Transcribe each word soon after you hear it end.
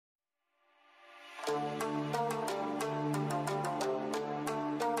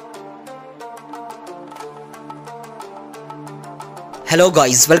Hello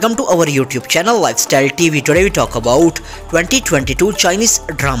guys, welcome to our YouTube channel Lifestyle TV. Today we talk about 2022 Chinese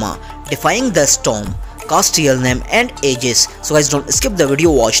drama Defying the Storm, cast, real name and ages. So guys, don't skip the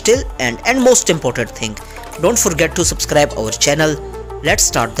video, watch till end, and most important thing, don't forget to subscribe our channel. Let's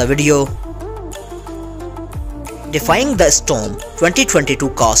start the video. Defying the Storm 2022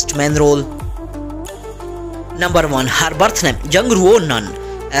 cast, main role. Number 1. Her birth name Zhang Ruo Nan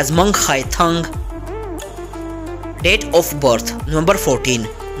as Meng Hai Tang. Date of birth November 14,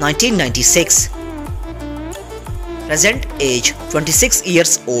 1996. Present age 26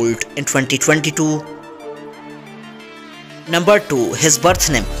 years old in 2022. Number 2. His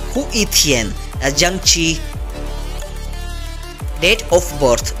birth name Tian as Zhang Chi. Date of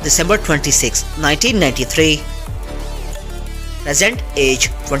birth December 26, 1993. Present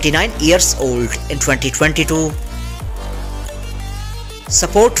age 29 years old in 2022.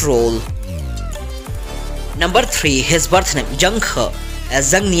 Support role. Number 3. His birth name Zhang He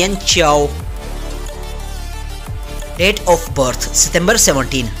as Zhang Nian Chiao. Date of birth September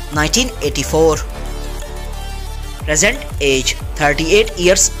 17, 1984. Present age 38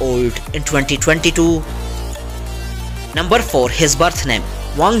 years old in 2022. Number 4. His birth name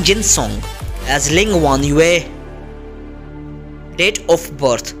Wang Jin as Ling Wan Yue. Date of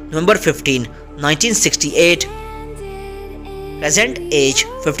birth November 15, 1968. Present age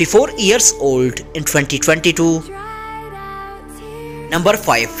 54 years old in 2022. Number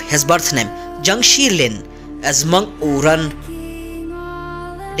 5. His birth name Zhang Lin as Meng Ran.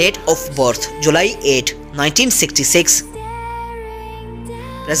 Date of birth July 8, 1966.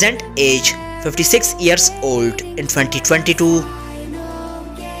 Present age 56 years old in 2022.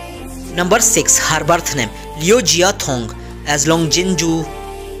 Number 6. Her birth name Tong as Long Jinju.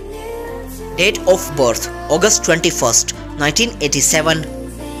 Date of birth August 21st, 1987.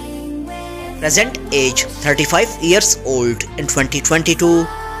 Present age 35 years old in 2022.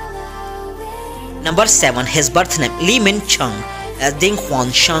 Number 7. His birth name Li Min Cheng as Ding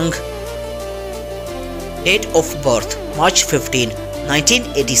Huan Sheng. Date of birth March 15,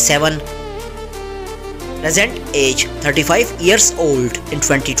 1987. Present age 35 years old in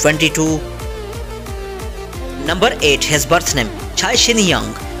 2022. Number 8. His birth name Chai Xin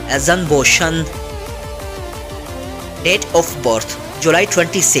Yang as Zhan Bo Shen. Date of birth July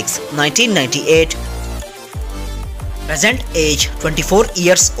 26, 1998. Present age 24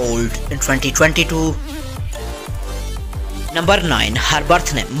 years old in 2022. Number 9. Her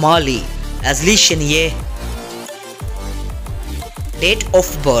birth name Mali as Li Xinye. Date of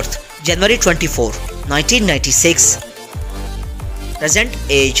birth January 24, 1996. Present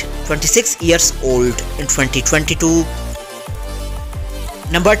age 26 years old in 2022.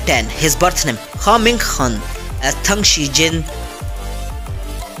 Number 10. His birth name Meng Han as Tang Jin.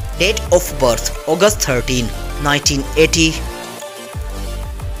 Date of birth August 13, 1980.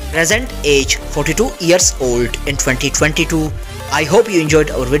 Present age 42 years old in 2022. I hope you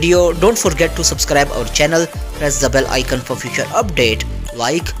enjoyed our video. Don't forget to subscribe our channel, press the bell icon for future update,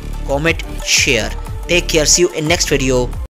 like, comment, share. Take care, see you in next video.